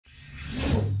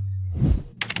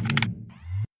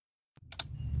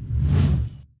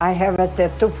I have a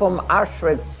tattoo from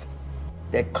Auschwitz.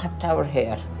 They cut our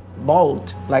hair,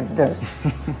 bald, like this.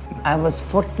 I was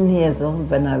 14 years old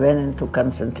when I went into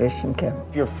concentration camp.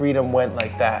 Your freedom went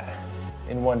like that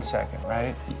in 1 second,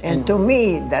 right? And to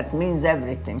me, that means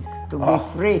everything, to be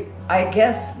free. I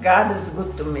guess God is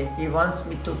good to me. He wants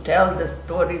me to tell the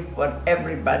story for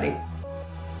everybody.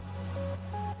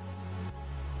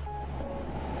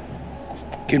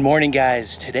 Good morning,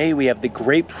 guys. Today we have the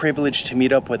great privilege to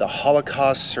meet up with a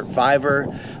Holocaust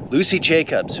survivor. Lucy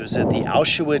Jacobs was at the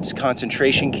Auschwitz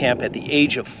concentration camp at the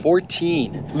age of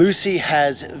 14. Lucy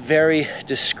has very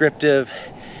descriptive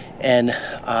and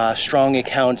strong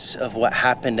accounts of what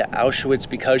happened at Auschwitz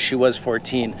because she was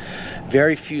 14.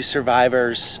 Very few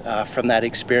survivors from that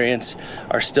experience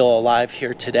are still alive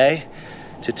here today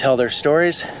to tell their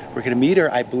stories. We're gonna meet her,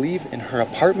 I believe, in her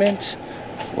apartment,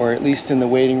 or at least in the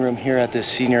waiting room here at this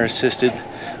senior assisted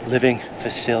living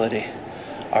facility.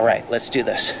 All right, let's do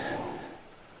this.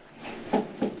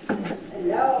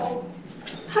 Hello.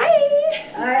 Hi.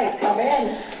 Hi, come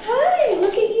in. Hi,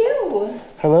 look at you.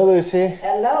 Hello, Lucy.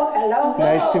 Hello, hello.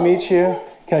 Nice to meet you.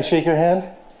 Can I shake your hand?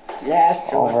 Yeah,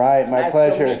 sure. All right, my Nice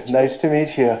pleasure. to meet you. Nice to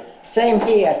meet you. Same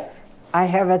here. I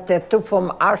have a tattoo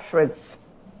from Auschwitz.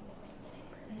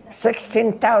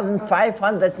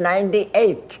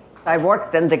 16,598. I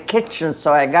worked in the kitchen,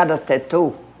 so I got a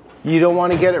tattoo. You don't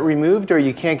want to get it removed, or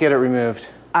you can't get it removed?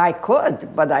 I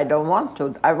could, but I don't want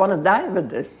to. I want to die with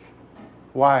this.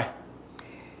 Why?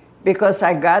 Because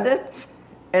I got it,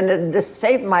 and it just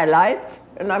saved my life,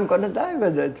 and I'm going to die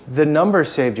with it. The number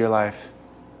saved your life.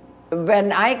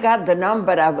 When I got the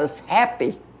number, I was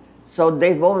happy, so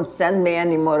they won't send me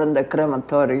anymore in the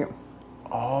crematorium.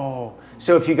 Oh,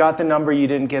 so if you got the number, you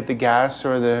didn't get the gas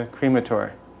or the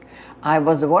crematory? I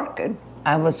was working.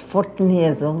 I was 14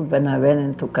 years old when I went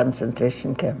into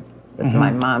concentration camp with my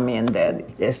mommy and daddy.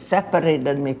 They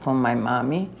separated me from my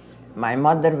mommy. My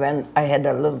mother went, I had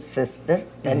a little sister,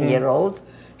 10-year-old.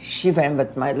 She went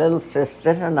with my little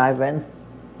sister, and I went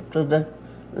to the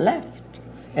left.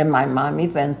 And my mommy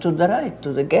went to the right,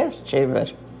 to the gas chamber.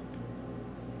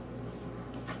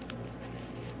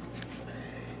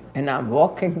 And I'm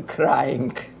walking,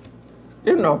 crying,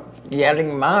 you know,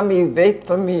 yelling, "Mommy, wait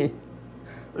for me."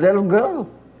 Little girl.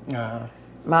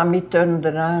 Mommy turned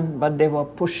around, but they were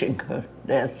pushing her.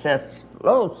 They said,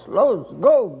 "Los,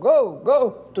 go, go,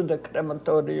 go to the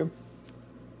crematorium."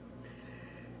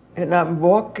 And I'm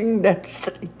walking that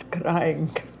street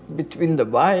crying between the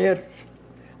wires.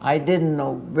 I didn't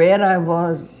know where I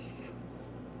was.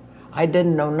 I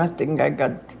didn't know nothing. I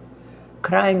got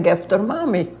crying after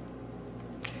Mommy.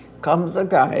 Comes a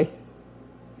guy,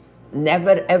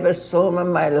 never ever saw him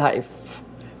in my life,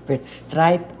 with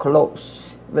striped clothes,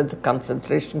 with the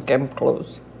concentration camp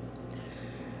clothes.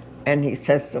 And he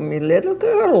says to me, "Little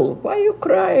girl, why are you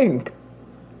crying?"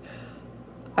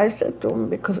 I said to him,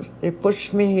 "Because they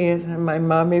pushed me here, and my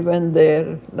mommy went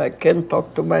there, and I can't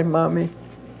talk to my mommy."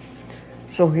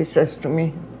 So he says to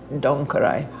me, "Don't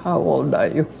cry. How old are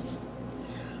you?"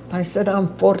 I said, "I'm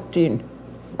 14.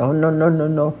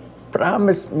 No.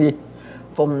 Promise me,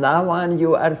 from now on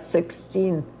you are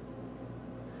 16.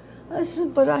 I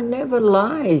said, "But I never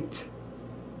lied."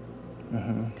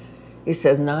 He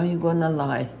said, "Now you're gonna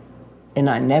lie." And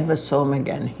I never saw him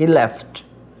again. He left.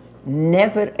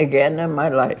 Never again in my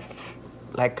life,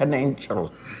 like an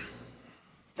angel.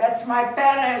 That's my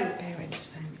parents.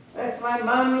 That's my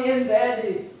mommy and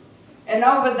daddy. And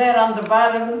over there on the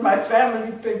bottom is my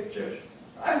family picture.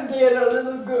 I'm there, a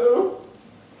little girl.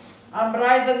 I'm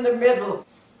right in the middle.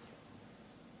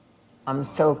 I'm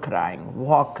still crying,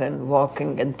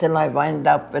 walking, until I wind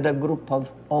up with a group of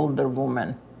older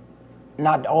women.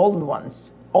 Not old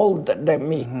ones, older than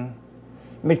me,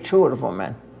 mature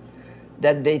women.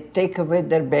 That they take away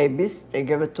their babies, they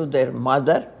give it to their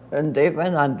mother, and they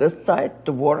went on this side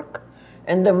to work,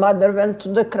 and the mother went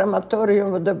to the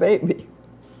crematorium with the baby.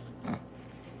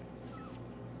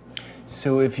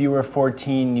 So if you were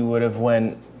 14, you would have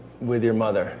went with your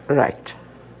mother? Right.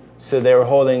 So they were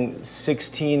holding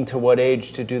 16 to what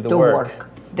age to do the work?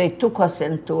 They took us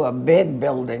into a big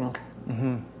building.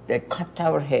 They cut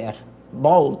our hair,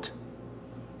 bald,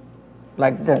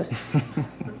 like this.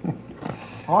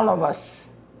 All of us.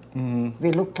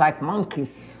 We looked like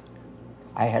monkeys.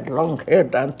 I had long hair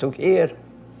down to here.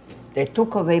 They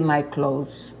took away my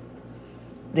clothes.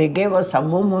 They gave us a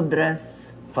muumuu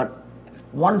dress for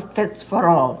one fits for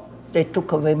all. They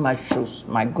took away my shoes,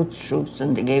 my good shoes,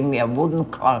 and they gave me a wooden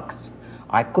clogs.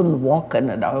 I couldn't walk in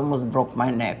it. I almost broke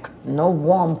my neck. No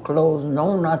warm clothes,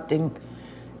 no nothing.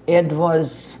 It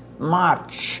was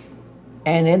March,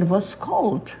 and it was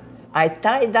cold. I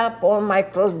tied up all my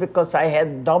clothes because I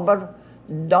had double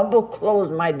double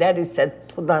clothes. My daddy said,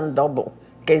 put on double.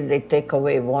 In case they take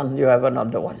away one, you have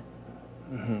another one.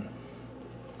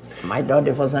 My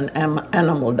daddy was an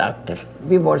animal doctor.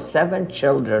 We were 7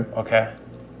 children. Okay.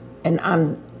 And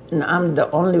I'm the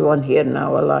only one here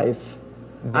now alive.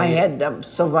 I had them,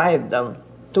 survived them.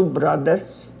 2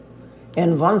 brothers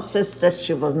and 1 sister.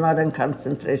 She was not in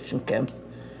concentration camp.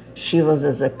 She was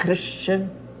as a Christian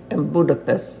in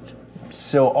Budapest.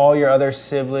 So all your other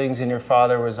siblings and your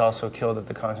father was also killed at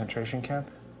the concentration camp?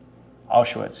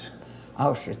 Auschwitz.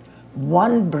 Auschwitz.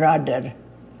 1 brother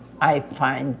I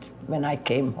find when I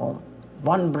came home.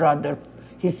 1 brother,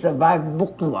 he survived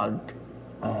Buchenwald.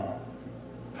 Oh.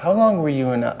 How long were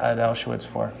you at Auschwitz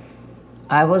for?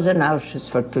 I was in Auschwitz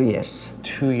for 2 years.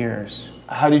 2 years.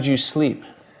 How did you sleep?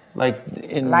 Like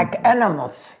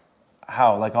animals.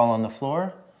 How? Like all on the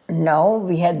floor? No,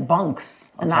 we had bunks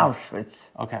in Auschwitz.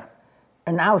 Okay.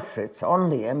 In Auschwitz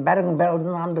only, in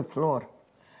Bergen-Belsen on the floor.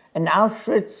 In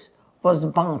Auschwitz was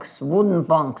bunks, wooden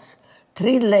bunks,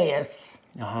 3 layers,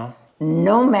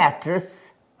 no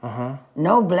mattress,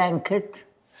 no blanket,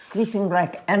 sleeping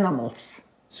like animals.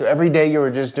 So every day you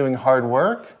were just doing hard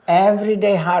work? Every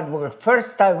day hard work.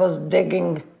 First I was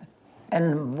digging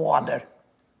in water.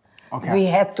 Okay. We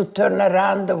had to turn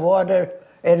around the water.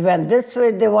 It went this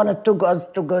way, they wanted to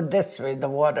go this way, the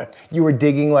water. You were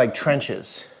digging like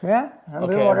trenches? Yeah, and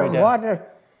we were in water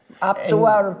up to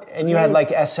our... And you had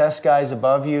like SS guys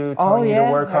above you telling you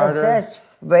to work harder? SS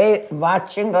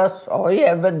watching us,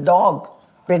 with dog,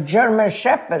 with German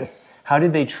shepherds. How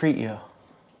did they treat you?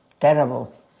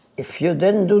 Terrible. If you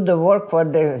didn't do the work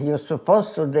what you're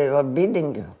supposed to, they were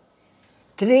beating you.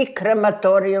 3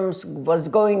 crematoriums was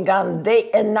going on day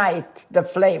and night, the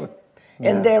flame.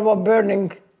 And they were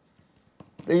burning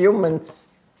the humans.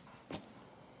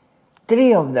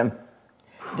 3 of them.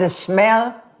 The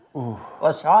smell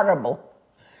was horrible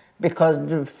because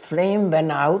the flame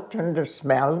went out and the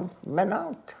smell went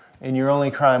out. And your only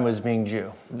crime was being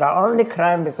Jew? The only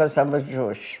crime because I was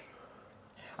Jewish.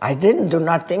 I didn't do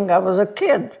nothing, I was a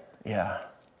kid. Yeah.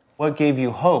 What gave you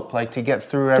hope, like to get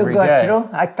through every day? To get through,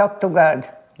 I talked to God.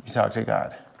 You talked to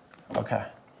God, okay.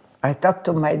 I talked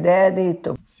to my daddy.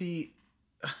 See,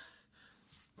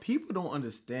 people don't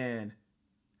understand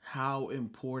how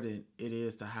important it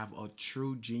is to have a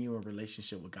true, genuine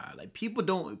relationship with God. Like people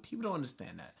don't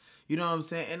understand that. You know what I'm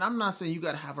saying? And I'm not saying you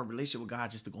got to have a relationship with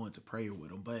God just to go into prayer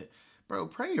with him. But bro,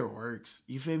 prayer works.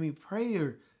 You feel me?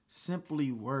 Prayer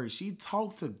simply works. She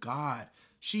talked to God.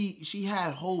 She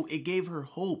had hope. It gave her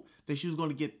hope that she was going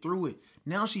to get through it.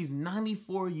 Now she's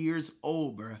 94 years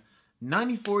old, bro.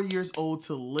 94 years old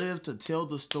to live to tell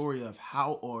the story of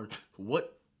how or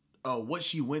what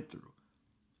she went through.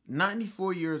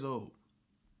 94 years old.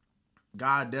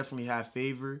 God definitely had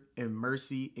favor and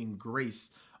mercy and grace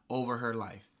over her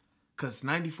life. Because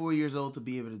 94 years old to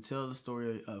be able to tell the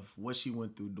story of what she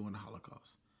went through during the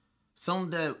Holocaust.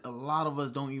 Something that a lot of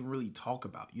us don't even really talk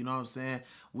about. You know what I'm saying?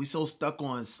 We so stuck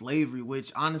on slavery,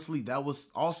 which honestly, that was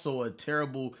also a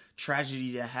terrible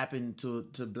tragedy that happened to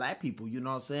black people. You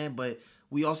know what I'm saying? But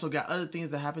we also got other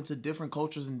things that happen to different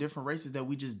cultures and different races that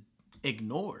we just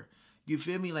ignore. You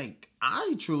feel me? Like,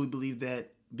 I truly believe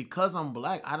that because I'm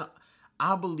black,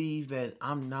 I believe that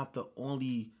I'm not the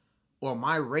only, or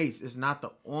my race is not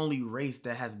the only race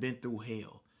that has been through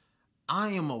hell. I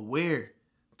am aware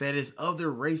that it's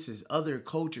other races, other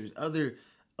cultures, other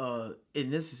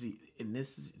ethnicity.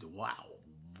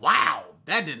 Wow,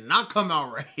 that did not come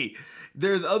out right.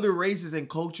 There's other races and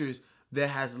cultures that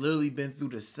has literally been through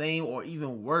the same or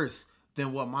even worse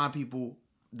than what my people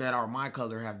that are my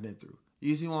color have been through.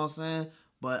 You see what I'm saying?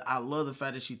 But I love the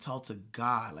fact that she talked to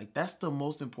God. Like, that's the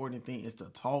most important thing, is to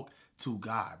talk to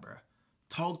God, bro.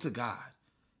 Talk to God.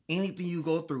 Anything you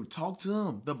go through, talk to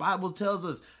him. The Bible tells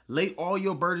us, lay all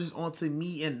your burdens onto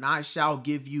me and I shall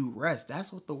give you rest.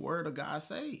 That's what the word of God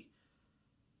say.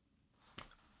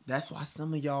 That's why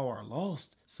some of y'all are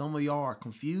lost. Some of y'all are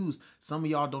confused. Some of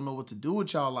y'all don't know what to do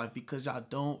with y'all life because y'all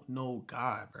don't know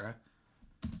God, bro.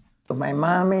 To my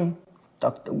mommy,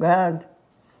 talk to God.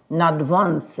 Not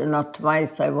once and not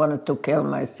twice I wanted to kill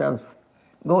myself.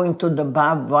 Going to the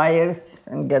barbed wires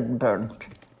and get burned.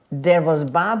 There was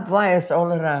barbed wires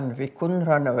all around. We couldn't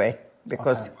run away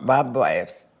because barbed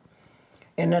wires.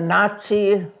 And a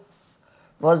Nazi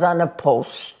was on a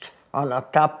post, on a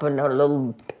top in a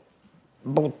little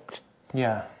boot.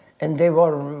 Yeah. And they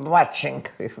were watching.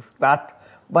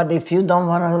 But if you don't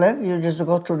want to live, you just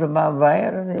go to the barbed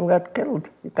wire and you got killed.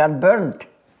 You got burned.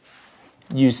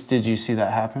 Did you see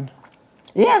that happen?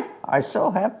 Yeah, I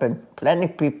saw happen. Plenty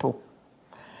people.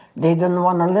 They didn't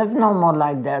want to live no more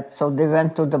like that, so they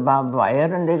went to the barbed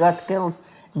wire and they got killed.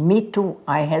 Me too.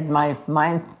 I had my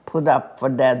mind put up for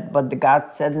that, but the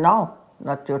God said, no,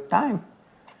 not your time.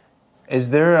 Is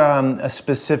there a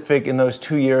specific, in those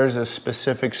 2 years, a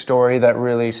specific story that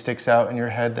really sticks out in your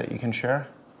head that you can share?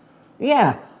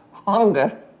 Yeah,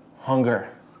 hunger. Hunger.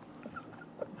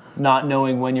 Not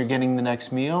knowing when you're getting the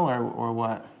next meal, or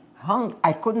what?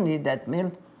 I couldn't eat that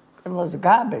meal. It was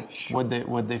garbage.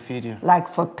 What'd they feed you?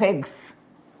 Like for pigs.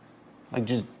 Like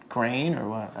just grain or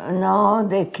what? No,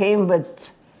 they came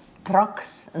with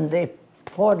trucks and they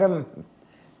poured them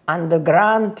on the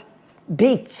ground.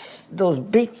 Beets, those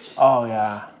beets. Oh,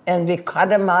 yeah. And we cut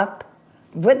them up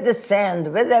with the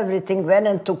sand, with everything, went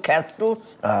into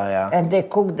kettles. Oh, yeah. And they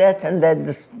cooked that and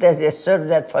then they served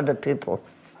that for the people.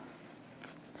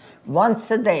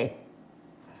 Once a day,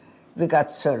 we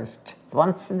got served.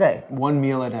 Once a day. 1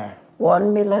 meal a day.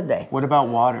 1 meal a day. What about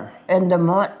water? In the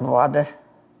water.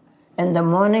 In the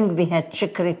morning, we had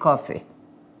chicory coffee.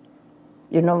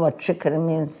 You know what chicory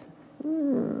means?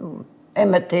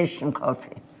 Imitation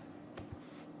coffee.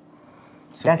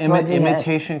 So That's what we had.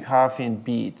 imitation coffee and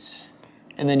beets.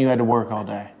 And then you had to work all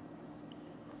day.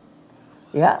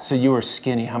 Yeah. So you were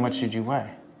skinny. How much did you weigh?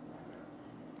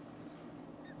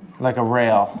 Like a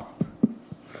rail.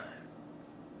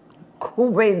 Who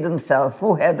weighed themselves?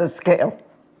 Who had a scale?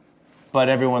 But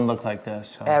everyone looked like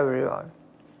this. Huh? Everyone.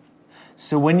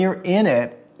 So when you're in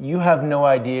it, you have no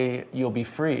idea you'll be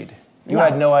freed. You No.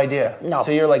 had no idea. No.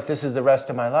 So you're like, this is the rest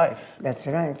of my life. That's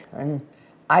right. And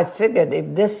I figured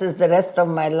if this is the rest of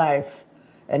my life,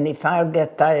 and if I'll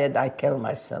get tired, I kill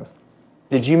myself.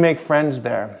 Did you make friends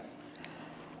there?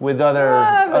 With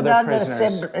other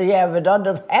prisoners? With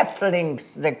other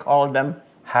halflings, they call them.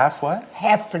 Half what?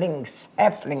 Halflings,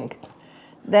 halfling.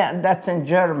 That's in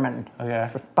German. Okay.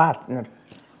 Partner.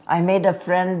 I made a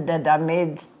friend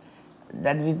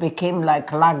that we became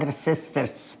like Lager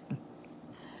sisters.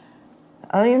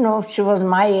 You know, she was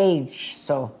my age,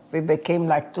 so we became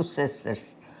like two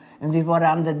sisters. And we were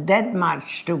on the Dead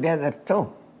March together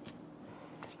too.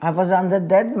 I was on the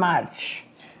Dead March.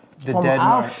 From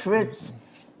Auschwitz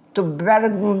to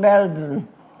Bergen-Belsen.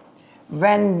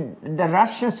 When the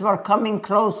Russians were coming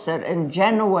closer in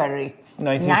January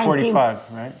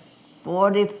 1945, right?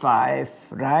 45,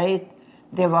 right?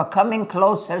 They were coming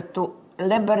closer to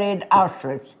liberate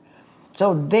Auschwitz.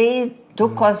 So they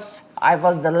took us, I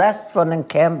was the last one in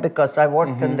camp because I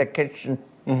worked in the kitchen.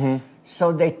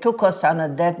 So they took us on a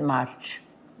dead march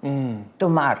to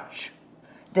march.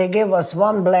 They gave us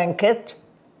one blanket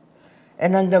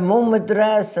and then the movement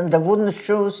dress and the wooden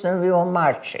shoes, and we were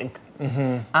marching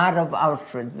out of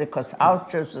Auschwitz because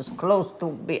Auschwitz was close to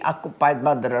be occupied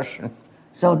by the Russians.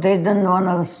 So they didn't want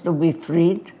us to be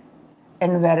freed.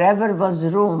 And wherever was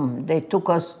room, they took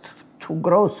us to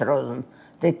Grossrosen.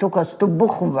 They took us to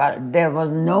Buchenwald. There was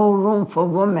no room for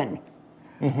women,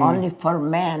 only for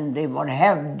men. They were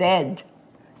half dead.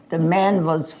 The men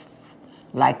was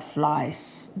like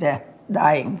flies. They're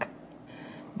dying.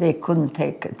 They couldn't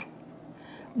take it.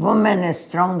 Women is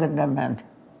stronger than men.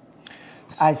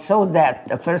 I saw that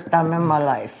the first time in my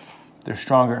life. They're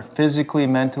stronger physically,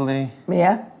 mentally.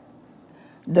 Yeah.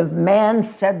 The men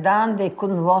sat down, they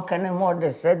couldn't walk anymore.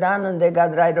 They sat down and they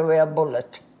got right away a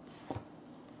bullet.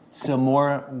 So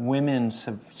more women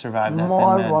survived that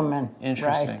More than men. women.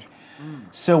 Interesting. Right.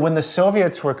 So when the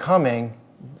Soviets were coming,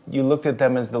 you looked at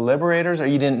them as the liberators, or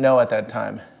you didn't know at that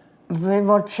time? We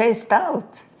were chased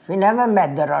out. We never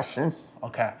met the Russians.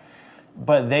 Okay.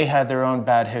 But they had their own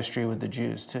bad history with the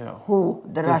Jews, too. Who?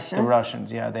 The Russians? The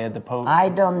Russians, yeah. They had the I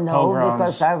don't know pogroms.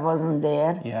 because I wasn't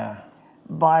there. Yeah.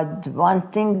 But one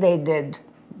thing they did,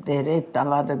 they raped a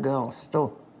lot of girls,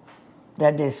 too.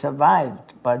 That they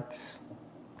survived, but...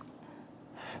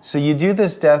 So you do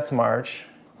this death march.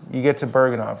 You get to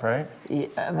Bergenhof, right?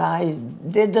 I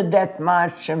did the death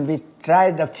march and we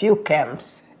tried a few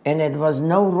camps. And it was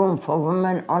no room for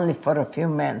women, only for a few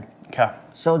men. Okay.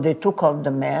 So they took off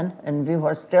the men and we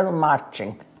were still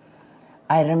marching.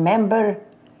 I remember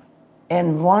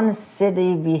in one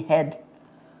city we had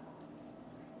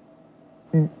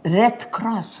Red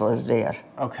Cross was there.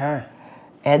 Okay.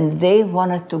 And they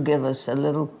wanted to give us a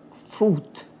little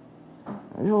food.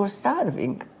 We were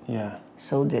starving. Yeah.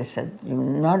 So they said, you're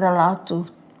not allowed to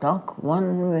talk,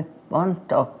 one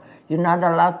talk. You're not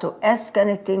allowed to ask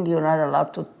anything, you're not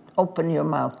allowed to open your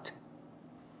mouth.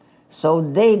 So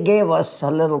they gave us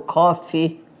a little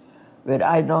coffee with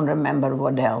I don't remember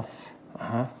what else.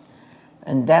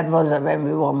 And that was when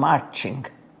we were marching.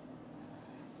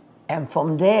 And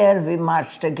from there we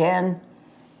marched again,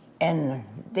 and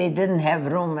they didn't have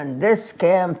room in this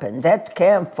camp and that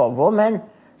camp for women.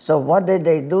 So what did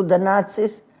they do, the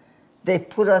Nazis? They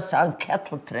put us on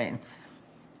cattle trains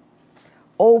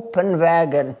open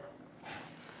wagon,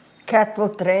 cattle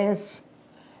trains,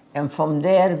 and from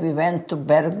there we went to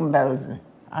Bergen-Belsen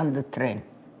on the train,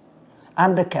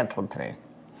 on the cattle train.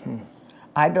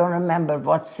 I don't remember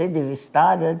what city we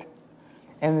started,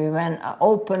 and we went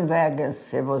open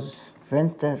wagons. It was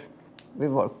winter. We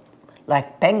were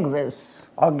like penguins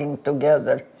hugging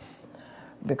together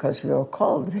because we were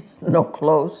cold, no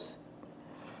clothes.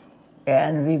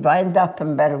 And we wind up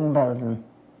in Bergen-Belsen.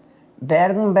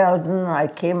 Bergen-Belsen, I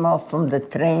came off from the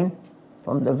train,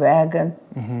 from the wagon.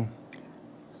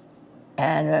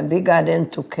 And when we got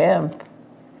into camp,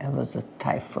 it was a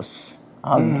typhus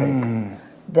outbreak.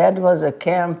 That was a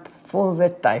camp full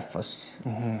with typhus.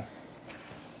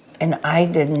 And I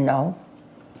didn't know,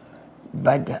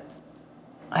 but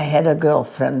I had a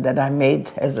girlfriend that I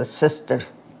made as a sister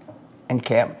in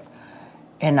camp.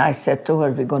 And I said to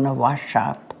her, we're gonna wash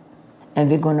up and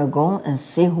we're gonna go and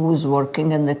see who's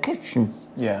working in the kitchen.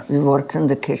 Yeah. We worked in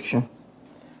the kitchen.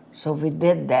 So we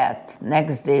did that.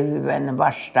 Next day we went and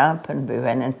washed up and we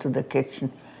went into the kitchen.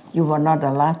 You were not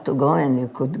allowed to go in, you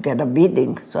could get a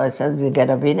beating. So I said, we get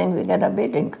a beating, we get a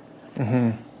beating.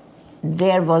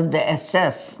 There was the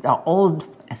SS, the old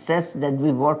SS that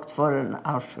we worked for in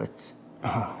Auschwitz,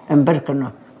 in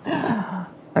Birkenau.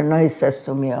 And he says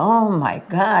to me, oh my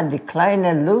God, the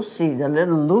kleine Lucy, the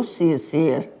little Lucy is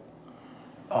here.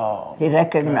 Oh. He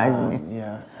recognized me.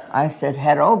 Yeah. I said,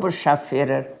 Herr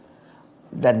Oberscharführer,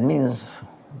 that means,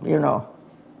 you know,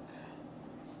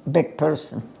 big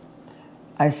person.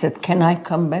 I said, can I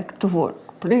come back to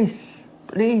work? Please,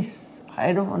 please,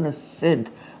 I don't want to sit.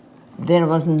 There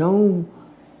was no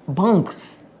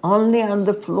bunks, only on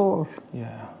the floor.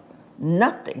 Yeah.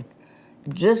 Nothing,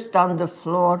 just on the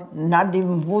floor, not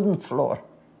even wooden floor,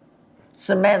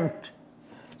 cement.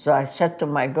 So I said to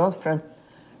my girlfriend,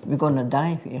 we're gonna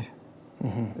die here.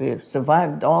 We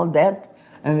survived all that,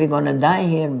 and we're gonna die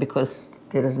here because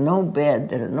there is no bed,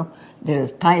 there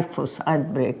is typhus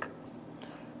outbreak.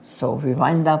 So we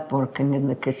wind up working in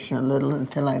the kitchen a little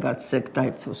until I got sick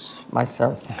typhus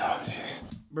myself.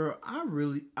 Bro, I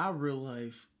real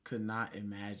life could not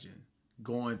imagine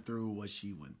going through what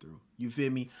she went through. You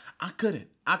feel me? I couldn't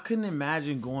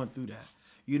imagine going through that.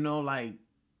 You know, like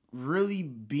really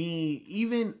being,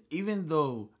 even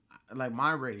though like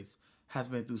my race has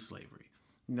been through slavery.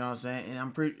 You know what I'm saying? And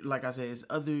I'm pretty, like I said, it's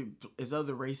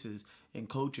other races and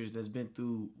cultures that's been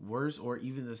through worse or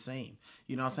even the same.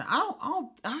 You know what I'm saying?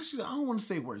 I don't want to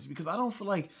say worse because I don't feel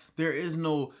like there is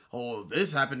no, oh,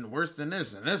 this happened worse than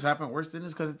this and this happened worse than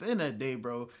this. Because at the end of the day,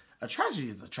 bro, a tragedy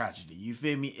is a tragedy. You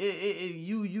feel me?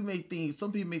 You may think,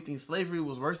 some people may think slavery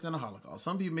was worse than the Holocaust.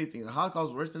 Some people may think the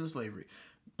Holocaust was worse than the slavery.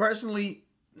 Personally,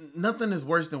 nothing is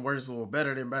worse than worse or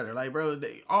better than better. Like, bro,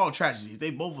 all tragedies,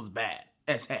 they both was bad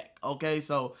as heck. Okay,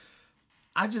 so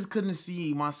I just couldn't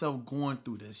see myself going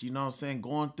through this, you know what I'm saying?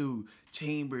 Going through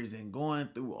chambers and going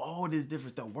through all this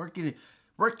different stuff,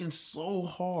 working so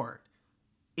hard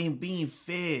and being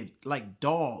fed like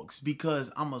dogs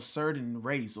because I'm a certain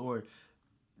race or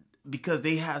because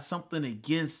they have something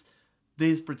against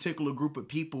this particular group of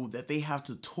people that they have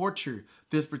to torture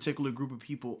this particular group of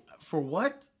people. For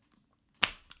what?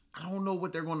 I don't know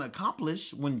what they're going to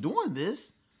accomplish when doing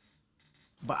this,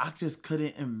 but I just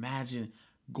couldn't imagine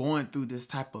going through this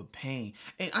type of pain.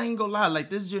 And I ain't gonna lie, like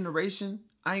this generation,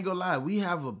 I ain't gonna lie, we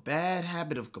have a bad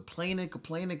habit of complaining.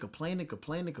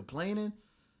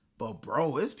 But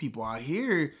bro, it's people out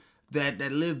here that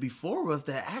lived before us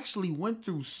that actually went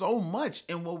through so much.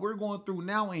 And what we're going through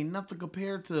now ain't nothing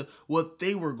compared to what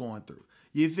they were going through.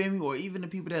 You feel me? Or even the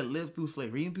people that lived through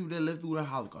slavery, even people that lived through the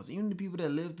Holocaust, even the people that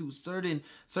lived through certain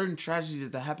tragedies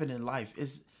that happen in life.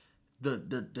 It's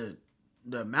the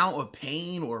amount of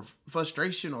pain or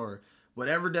frustration or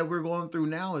whatever that we're going through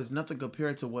now is nothing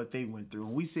compared to what they went through.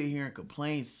 And we sit here and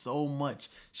complain so much.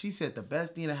 She said the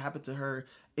best thing that happened to her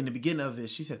in the beginning of it,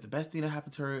 she said the best thing that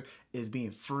happened to her is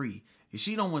being free. And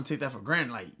she don't want to take that for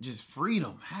granted. Like just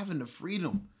freedom, having the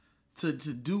freedom to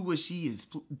do what she is,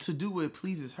 to do what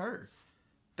pleases her.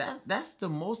 That's the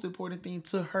most important thing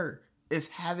to her is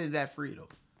having that freedom.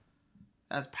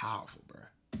 That's powerful, bro.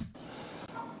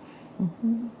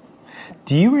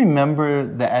 Do you remember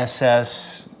the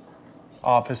SS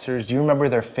officers? Do you remember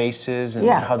their faces and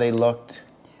how they looked?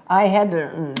 I had,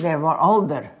 they were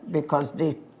older because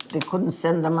they couldn't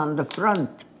send them on the front.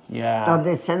 Yeah. So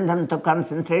they sent them to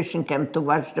concentration camp to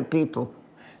watch the people.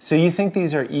 So you think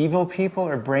these are evil people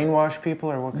or brainwashed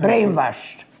people or what kind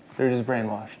Brainwashed. of people? They're just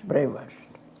brainwashed. Brainwashed.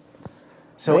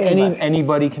 So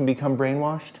anybody can become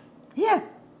brainwashed? Yeah.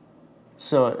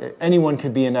 So anyone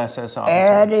could be an SS officer?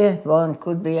 Anyone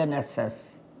could be an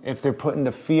SS. If they're put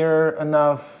into fear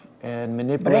enough and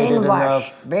manipulated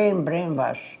enough.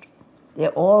 Brainwashed. They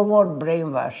all were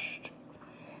brainwashed.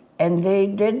 And they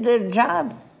did their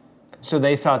job. So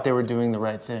they thought they were doing the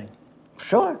right thing.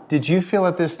 Sure. Did you feel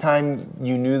at this time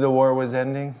you knew the war was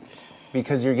ending?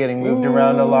 Because you're getting moved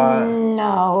around a lot?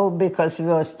 No, because we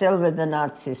were still with the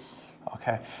Nazis.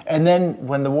 Okay. And then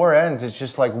when the war ends, it's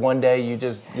just like one day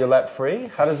you're let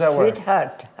free? How does that work?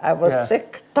 Sweetheart, I was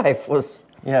sick, typhus.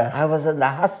 Yeah. I was in the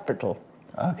hospital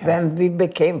Okay. when we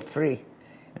became free.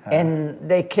 And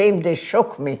they came, they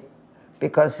shook me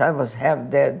because I was half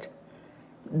dead.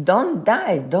 Don't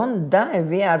die,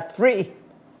 we are free.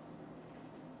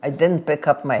 I didn't pick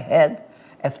up my head.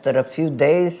 After a few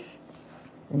days,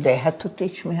 they had to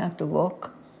teach me how to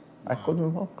walk. I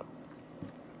couldn't walk.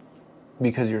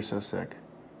 Because you're so sick.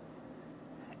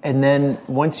 And then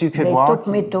once you could walk... They took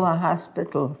me to a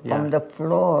hospital from the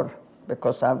floor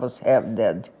because I was half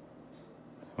dead.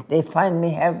 They find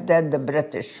me half dead, the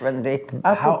British, when they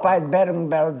occupied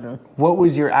Bergen-Belsen. What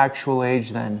was your actual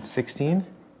age then? 16?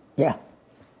 Yeah.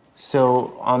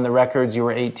 So on the records you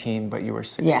were 18, but you were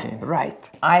 16. Yeah, right.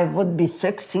 I would be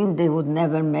 16, they would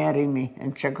never marry me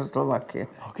in Czechoslovakia.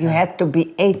 Okay. You had to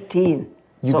be 18.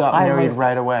 You got married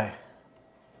right away?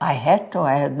 I had to,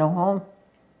 I had no home.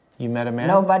 You met a man?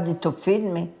 Nobody to feed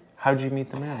me. How'd you meet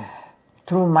the man?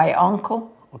 Through my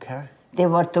uncle. Okay. They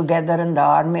were together in the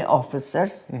army,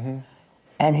 officers. Mm-hmm.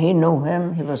 And he knew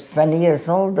him. He was 20 years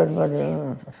older, but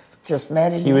just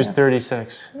married. He was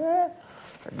 36. Yeah.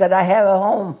 That I have a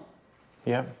home.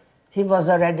 Yeah. He was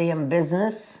already in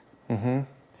business. Mm-hmm.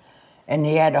 And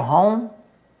he had a home.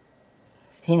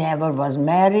 He never was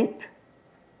married.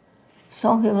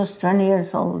 So he was 20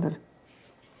 years older.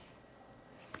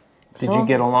 Did you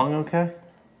get along okay?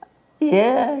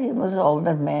 Yeah, he was an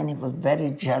older man. He was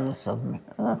very jealous of me.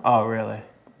 Oh, really?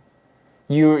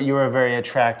 You were a very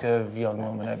attractive young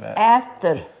woman, I bet.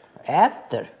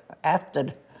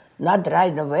 After, not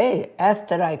right away,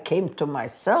 after I came to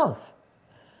myself,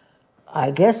 I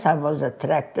guess I was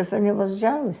attractive and he was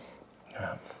jealous.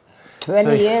 Yeah.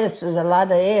 20 years is a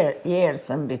lot of years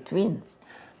in between.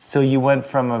 So you went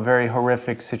from a very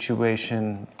horrific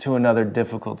situation to another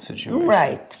difficult situation.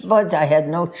 Right, but I had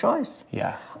no choice.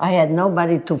 Yeah. I had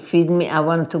nobody to feed me. I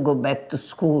wanted to go back to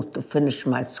school to finish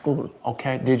my school.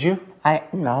 Okay, did you?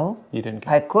 No. You didn't?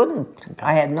 I couldn't. Okay.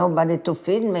 I had nobody to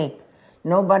feed me,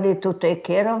 nobody to take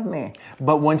care of me.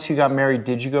 But once you got married,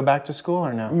 did you go back to school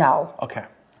or no? No. Okay.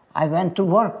 I went to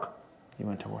work. You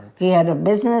went to work. He had a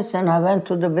business and I went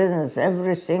to the business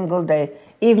every single day.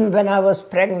 Even when I was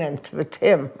pregnant with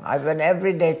him, I went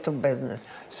every day to business.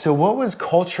 So what was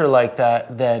culture like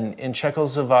that then in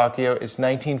Czechoslovakia? It's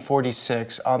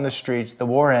 1946, on the streets, the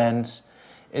war ends.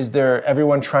 Is there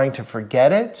everyone trying to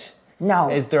forget it?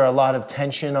 No. Is there a lot of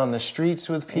tension on the streets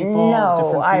with people?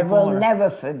 No, I will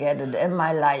never forget it in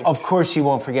my life. Of course you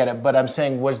won't forget it, but I'm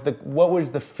saying, what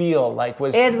was the feel like?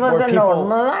 It was a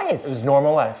normal life. It was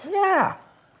normal life? Yeah.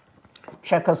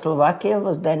 Czechoslovakia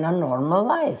was then a normal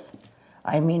life.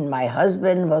 I mean, my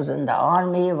husband was in the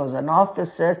army, he was an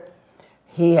officer.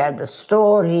 He had a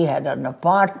store, he had an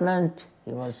apartment,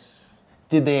 he was...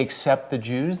 Did they accept the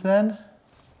Jews then?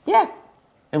 Yeah.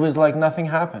 It was like nothing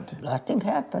happened? Nothing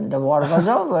happened, the war was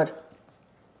over.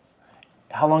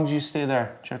 How long did you stay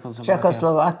there, Czechoslovakia?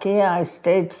 Czechoslovakia, I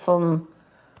stayed from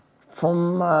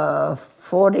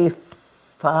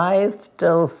 45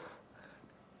 till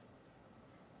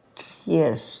 3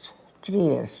 years.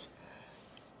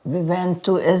 We went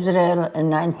to Israel in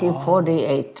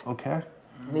 1948. Oh, okay.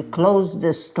 We closed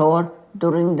the store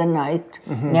during the night,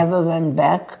 never went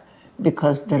back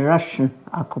because the Russian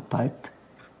occupied,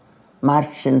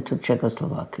 marched into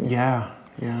Czechoslovakia. Yeah,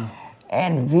 yeah.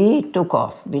 And we took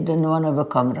off. We didn't want to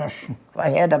become Russian. I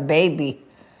had a baby,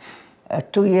 a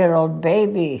 2-year-old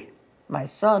baby, my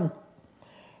son,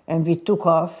 and we took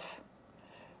off.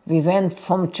 We went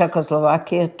from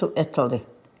Czechoslovakia to Italy.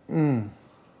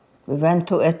 We went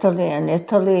to Italy, and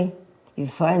Italy, you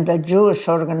find a Jewish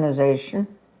organization,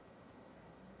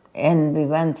 and we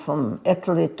went from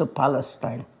Italy to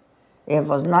Palestine. It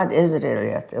was not Israel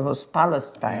yet, it was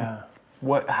Palestine.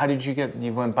 Yeah. How did you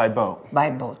you went by boat? By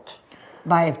boat.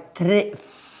 By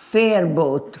fair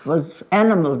boat, was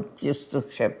animals used to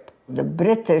ship. The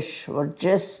British were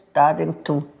just starting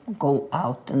to go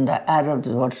out, and the Arabs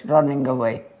were running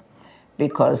away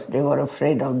because they were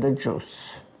afraid of the Jews.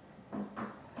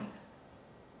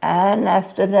 And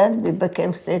after that, we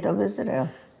became State of Israel.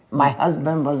 My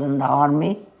husband was in the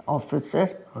army,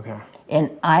 officer. Okay.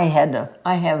 And I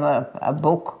have a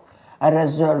book, a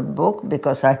reserve book,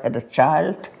 because I had a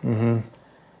child.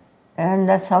 And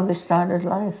that's how we started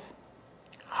life.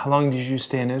 How long did you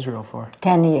stay in Israel for?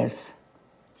 10 years.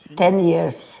 10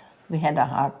 years. We had a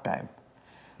hard time.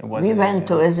 It wasn't We went easy.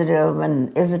 to Israel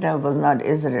when Israel was not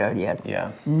Israel yet.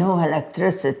 Yeah. No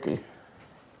electricity.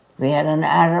 We had an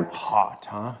Arab Hot,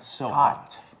 huh? So hot.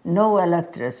 hot. No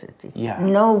electricity. Yeah.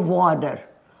 No water.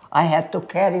 I had to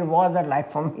carry water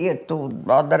like from here to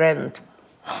the other end.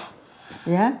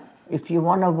 Yeah? If you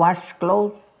want to wash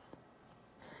clothes,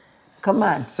 come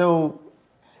on. So,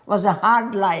 It was a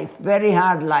hard life, very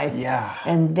hard life. Yeah.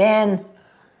 And then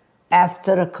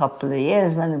after a couple of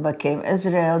years when it became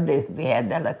Israel, we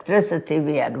had electricity,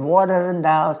 we had water in the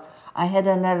house. I had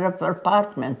an Arab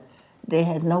apartment. They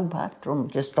had no bathroom,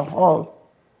 just a hall.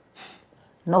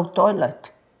 No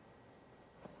toilet.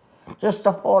 Just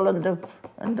a hole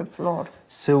in the floor.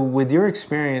 so with your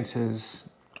experiences,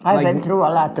 I like, went through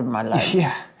a lot in my life.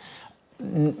 yeah,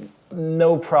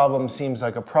 no problem seems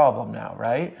like a problem now,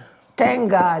 right?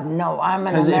 Thank God, no, I'm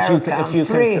an Because American, I'm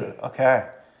free. okay,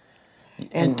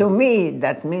 And to me,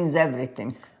 that means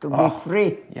everything, to be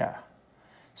free. yeah.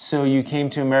 So you came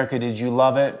to America. Did you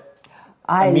love it?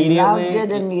 I Immediately? loved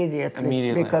it immediately,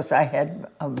 Immediately. because I had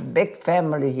a big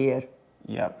family here.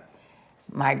 Yep.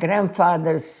 My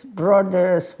grandfather's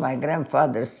brothers, my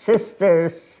grandfather's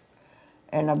sisters,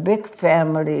 and a big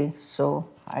family. So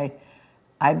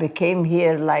I became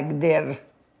here like their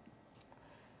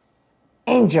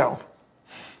angel.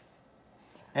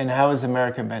 And how has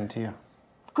America been to you?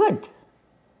 Good,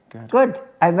 Good. good.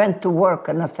 I went to work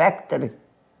in a factory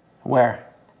Where?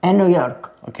 in New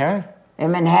York, Okay.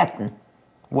 in Manhattan,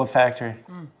 What factory?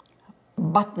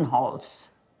 buttonholes.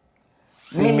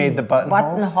 So you made the buttonholes?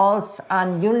 Buttonholes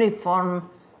on uniform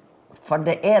for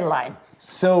the airline.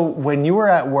 So when you were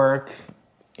at work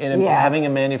and Yeah. having a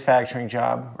manufacturing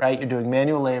job, right? You're doing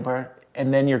manual labor,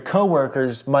 and then your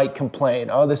coworkers might complain,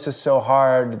 "Oh, this is so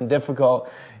hard and difficult."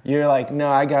 You're like, "No,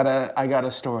 I got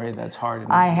a story that's hard."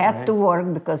 I had right? to work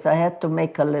because I had to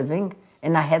make a living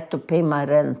and I had to pay my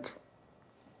rent.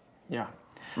 Yeah.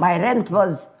 My rent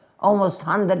was almost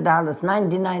 $100,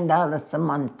 $99 a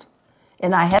month.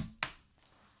 And I had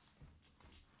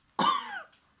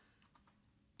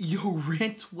Your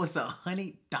rent was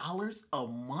 $100 a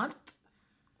month?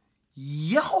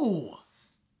 Yo!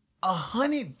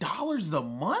 $100 a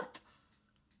month?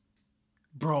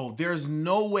 Bro, there's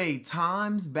no way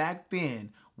times back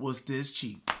then was this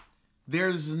cheap.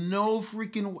 There's no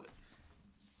freaking way.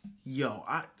 Yo,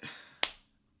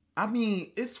 I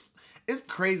mean, it's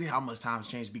crazy how much times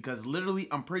changed, because literally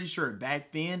I'm pretty sure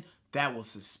back then that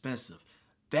was expensive.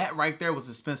 That right there was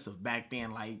expensive back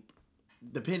then, like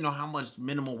depending on how much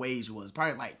minimum wage was.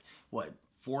 Probably like what,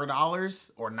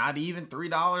 $4 or not even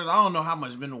 $3. I don't know how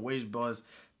much minimum wage was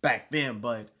back then,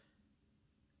 but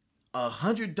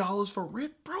 $100 for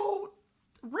rent, bro.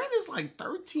 Rent is like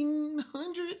 $1,300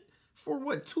 for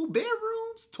what, 2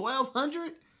 bedrooms? $1,200?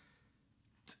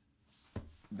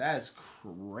 That's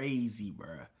crazy,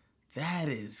 bruh. That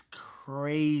is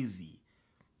crazy.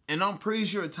 And I'm pretty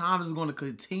sure times is going to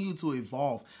continue to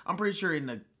evolve. I'm pretty sure in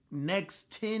the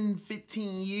next 10,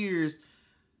 15 years,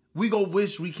 we gonna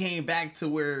wish we came back to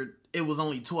where it was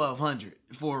only $1,200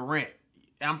 for rent.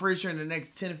 I'm pretty sure in the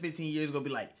next 10 to 15 years, it's gonna be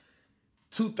like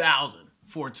 $2,000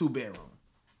 for a 2-bedroom.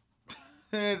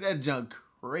 That junk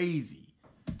crazy.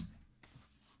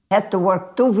 to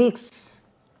work 2 weeks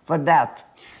for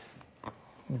that.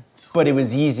 But it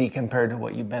was easy compared to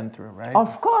what you've been through, right?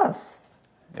 Of course.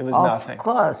 It was Of nothing.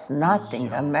 course,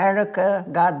 nothing. America,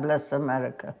 God bless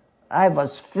America. I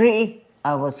was free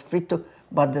to,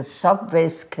 but the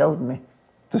subways killed me.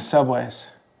 The subways.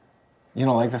 You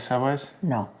don't like the subways?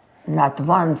 No, not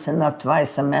once and not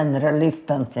twice a man relieved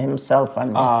himself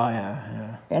on me. Oh,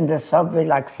 yeah. In the subway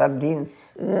like sardines.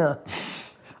 Yeah.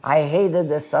 I hated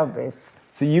the subways.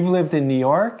 So you've lived in New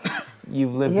York?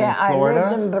 You've lived Yeah, in Florida? I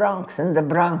lived in the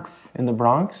Bronx. In the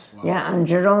Bronx? Yeah, on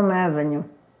Jerome Avenue.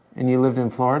 And you lived in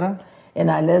Florida?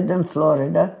 And I lived in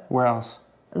Florida, Where else?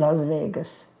 Las Vegas.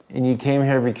 And you came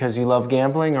here because you love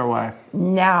gambling, or why?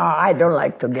 No, I don't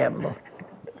like to gamble.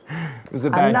 It was a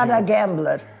bad I'm not a dream.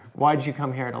 gambler. Why did you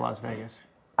come here to Las Vegas?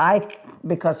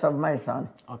 Because of my son.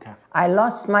 Okay. I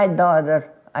lost my daughter.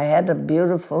 I had a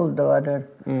beautiful daughter.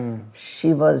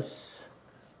 She was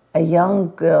a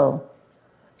young girl.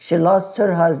 She lost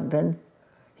her husband.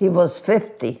 He was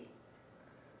 50,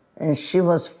 and she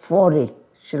was 40.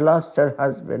 She lost her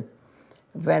husband.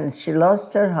 When she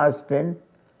lost her husband,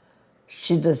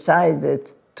 she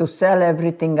decided to sell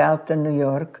everything out in New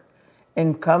York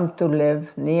and come to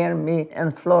live near me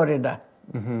in Florida.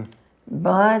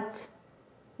 But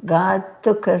God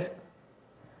took her.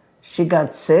 She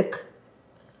got sick.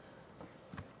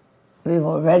 We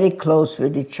were very close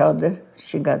with each other.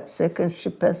 She got sick and she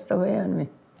passed away on me.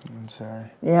 I'm sorry.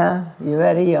 Yeah, you're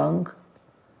very young.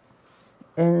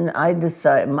 And I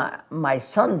decided, my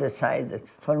son decided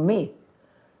for me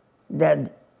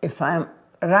that if I'm,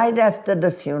 right after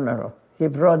the funeral, he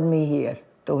brought me here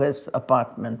to his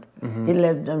apartment. He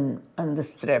lived on the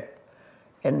Strip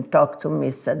and talked to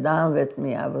me, sat down with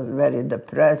me. I was very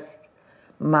depressed.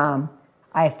 Mom,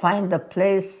 I find the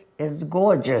place is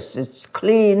gorgeous. It's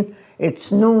clean,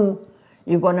 it's new.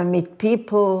 You're gonna meet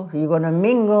people, you're gonna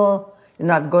mingle, you're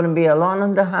not gonna be alone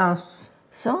in the house.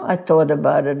 So I thought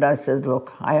about it. I said,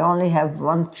 look, I only have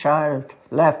one child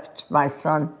left, my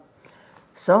son.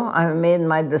 So I made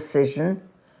my decision.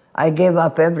 I gave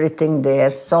up everything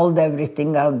there, sold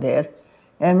everything out there,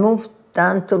 and moved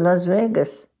down to Las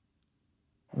Vegas.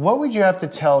 What would you have to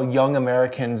tell young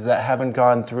Americans that haven't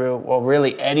gone through, well,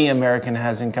 really any American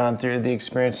hasn't gone through the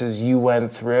experiences you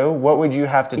went through? What would you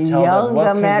have to tell them?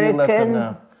 What could you let them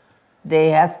know? They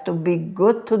have to be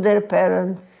good to their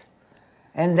parents,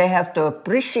 and they have to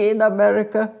appreciate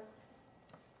America.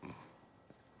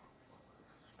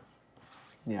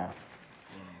 Yeah.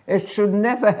 It should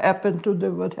never happen to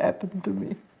them what happened to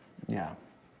me. Yeah.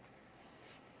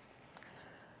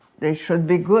 They should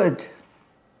be good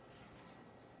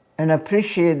and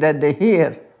appreciate that they're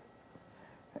here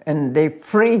and they're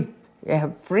free. They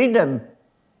have freedom.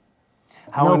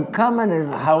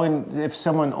 Communism. If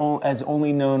someone has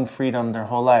only known freedom their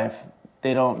whole life,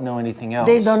 they don't know anything else.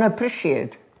 They don't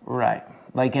appreciate. Right.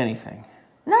 Like anything.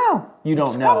 No. You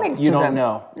don't know. You don't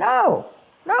know. No.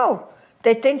 No.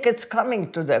 They think it's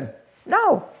coming to them.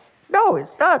 No. No,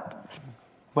 it's not.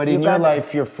 But in your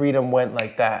life, your freedom went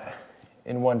like that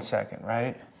in 1 second,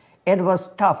 right? It was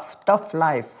tough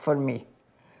life for me.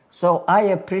 So I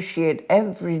appreciate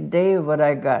every day what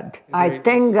I got. I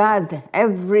thank God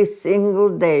every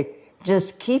single day.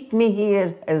 Just keep me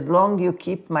here as long as you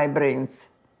keep my brains.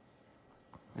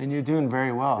 And you're doing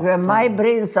very well. Where my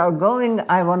brains are going,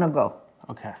 I want to go.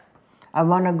 Okay. I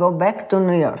want to go back to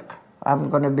New York.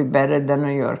 I'm going to be buried in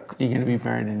New York. You're going to be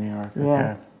buried in New York. Yeah.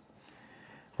 Okay.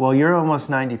 Well, you're almost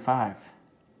 95.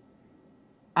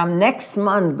 I'm next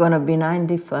month going to be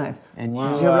 95. And you,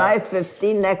 July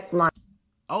 15 next month.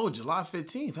 Oh, July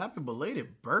 15th. Happy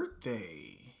belated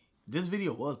birthday. This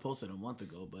video was posted a month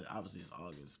ago, but obviously it's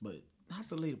August. But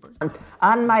happy belated birthday.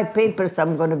 On my papers,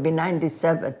 I'm going to be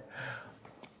 97.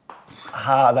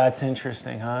 Ah, that's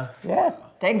interesting, huh? Yeah.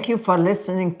 Thank you for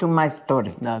listening to my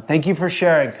story. No, thank you for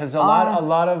sharing, because a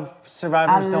lot of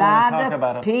survivors don't want to talk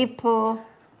about it. People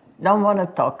don't want to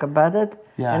talk about it,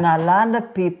 and a lot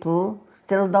of people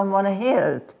still don't want to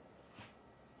hear it.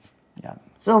 Yeah.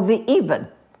 So we even.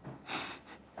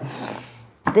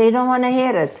 They don't want to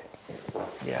hear it.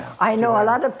 Yeah. I know a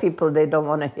lot of people, they don't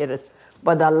want to hear it,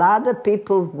 but a lot of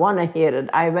people want to hear it.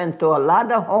 I went to a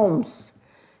lot of homes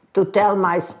to tell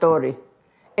my story.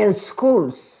 In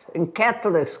schools, in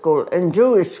Catholic school, in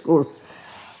Jewish schools.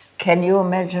 Can you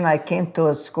imagine I came to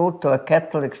a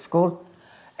Catholic school,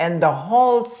 and the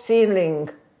whole ceiling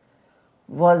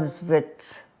was with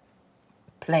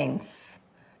planes.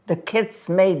 The kids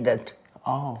made it.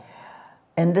 Oh.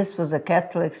 And this was a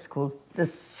Catholic school. The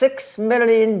 6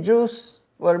 million Jews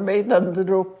were made on the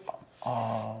roof. Oh,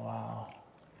 wow.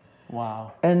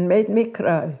 Wow. And made me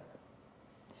cry.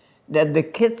 That the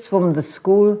kids from the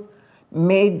school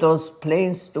made those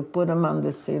planes to put them on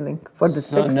the ceiling for the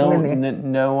 6 million.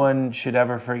 No one should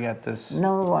ever forget this.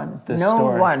 No one. This no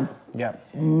story. one. Yeah.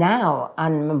 Now,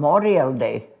 on Memorial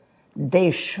Day,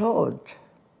 they showed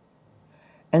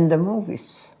in the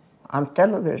movies, on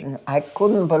television, I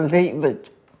couldn't believe it.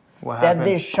 What that happened?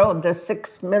 They showed the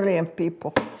 6 million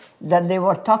people, that they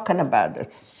were talking about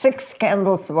it. 6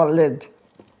 candles were lit.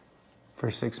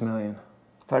 For 6 million.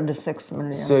 For the 6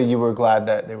 million. So you were glad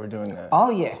that they were doing that? Oh,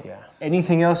 yeah. Yeah.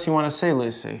 Anything else you want to say,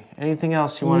 Lucy? Anything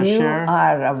else you want to share? You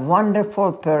are a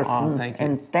wonderful person. Oh, thank you.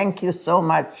 And thank you so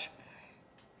much.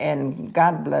 And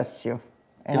God bless you.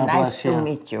 And God nice bless you. to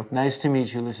meet you. Nice to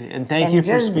meet you, Lucy. And thank you for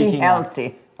just speaking be healthy.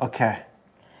 up. Okay.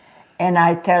 And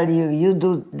I tell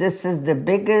you, this is the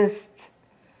biggest,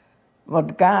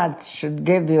 what God should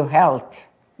give you health,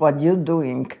 what you're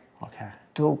doing. Okay.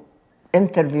 To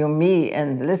interview me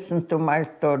and listen to my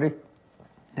story.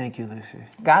 Thank you, Lucy.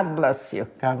 God bless you.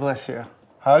 God bless you.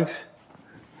 Hugs?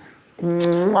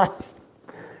 Mwah.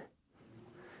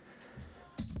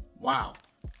 Wow.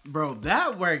 Bro,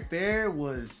 that work there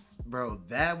was,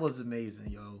 that was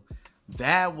amazing, yo.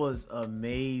 That was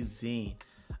amazing.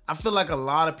 I feel like a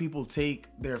lot of people take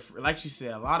their, like she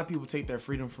said, a lot of people take their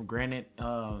freedom for granted.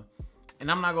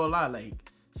 And I'm not gonna lie, like,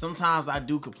 sometimes I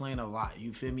do complain a lot.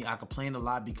 You feel me? I complain a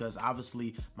lot because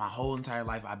obviously my whole entire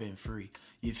life I've been free.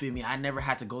 You feel me? I never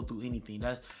had to go through anything.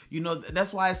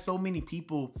 That's why so many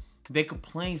people, they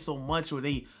complain so much, or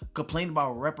they complain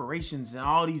about reparations and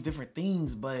all these different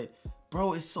things. But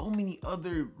bro, it's so many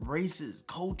other races,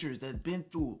 cultures that's been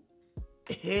through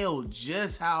hell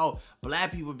just how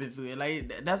black people have been through it.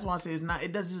 Like, that's why I say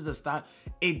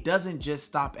it doesn't just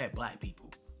stop at black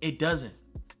people. It doesn't.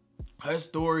 Her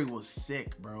story was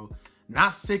sick, bro.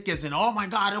 Not sick as in, oh my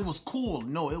God, it was cool.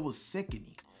 No, it was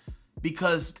sickening.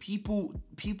 Because people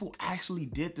actually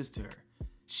did this to her.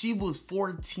 She was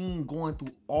 14 going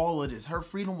through all of this. Her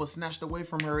freedom was snatched away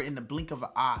from her in the blink of an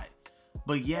eye.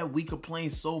 But yeah, we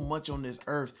complain so much on this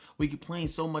earth. We complain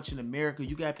so much in America.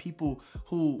 You got people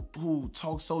who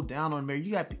talk so down on America.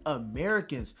 You got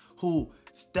Americans who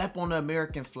step on the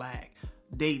American flag.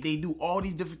 They do all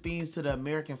these different things to the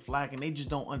American flag, and they just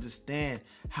don't understand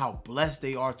how blessed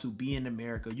they are to be in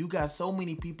America. You got so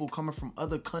many people coming from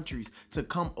other countries to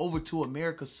come over to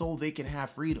America so they can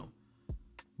have freedom.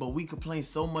 But we complain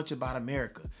so much about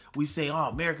America. We say, oh,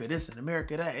 America this and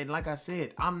America that. And like I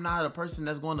said, I'm not a person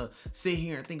that's going to sit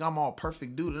here and think I'm all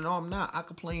perfect, dude. And no, I'm not. I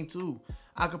complain too.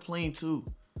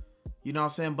 You know what I'm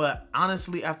saying? But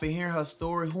honestly, after hearing her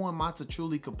story, who am I to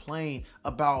truly complain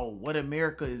about what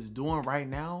America is doing right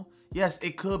now? Yes,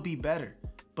 it could be better.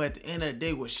 But at the end of the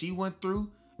day, what she went through,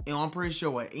 and I'm pretty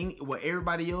sure what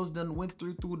everybody else done went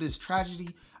through this tragedy,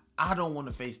 I don't want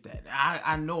to face that.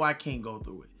 I know I can't go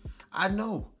through it. I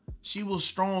know. She was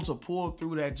strong to pull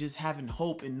through that, just having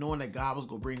hope and knowing that God was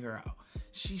going to bring her out.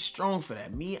 She's strong for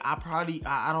that. Me,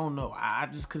 I don't know. I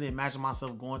just couldn't imagine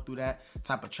myself going through that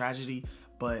type of tragedy.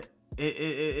 But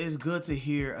it's good to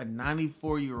hear a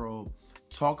 94-year-old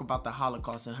talk about the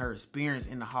Holocaust and her experience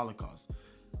in the Holocaust.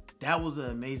 That was an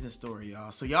amazing story,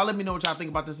 y'all. So y'all let me know what y'all think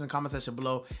about this in the comment section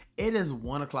below. It is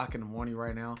 1 o'clock in the morning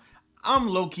right now. I'm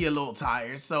low-key a little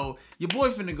tired, so your boy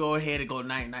finna go ahead and go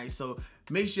night-night. So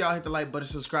make sure y'all hit the like button,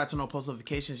 subscribe to no post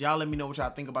notifications. Y'all let me know what y'all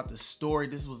think about the story.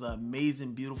 This was an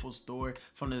amazing, beautiful story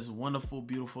from this wonderful,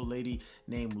 beautiful lady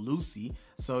named Lucy.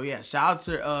 So yeah, shout out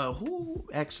to who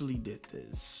actually did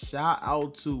this. Shout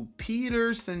out to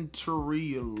Peter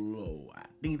Centuriolo. I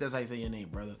think that's how you say your name,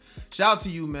 brother. Shout out to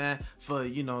you, man, for,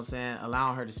 you know what I'm saying,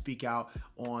 allowing her to speak out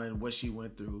on what she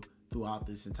went throughout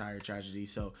this entire tragedy.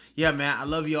 So yeah, man, I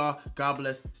love y'all. God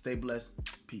bless. Stay blessed.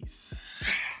 Peace.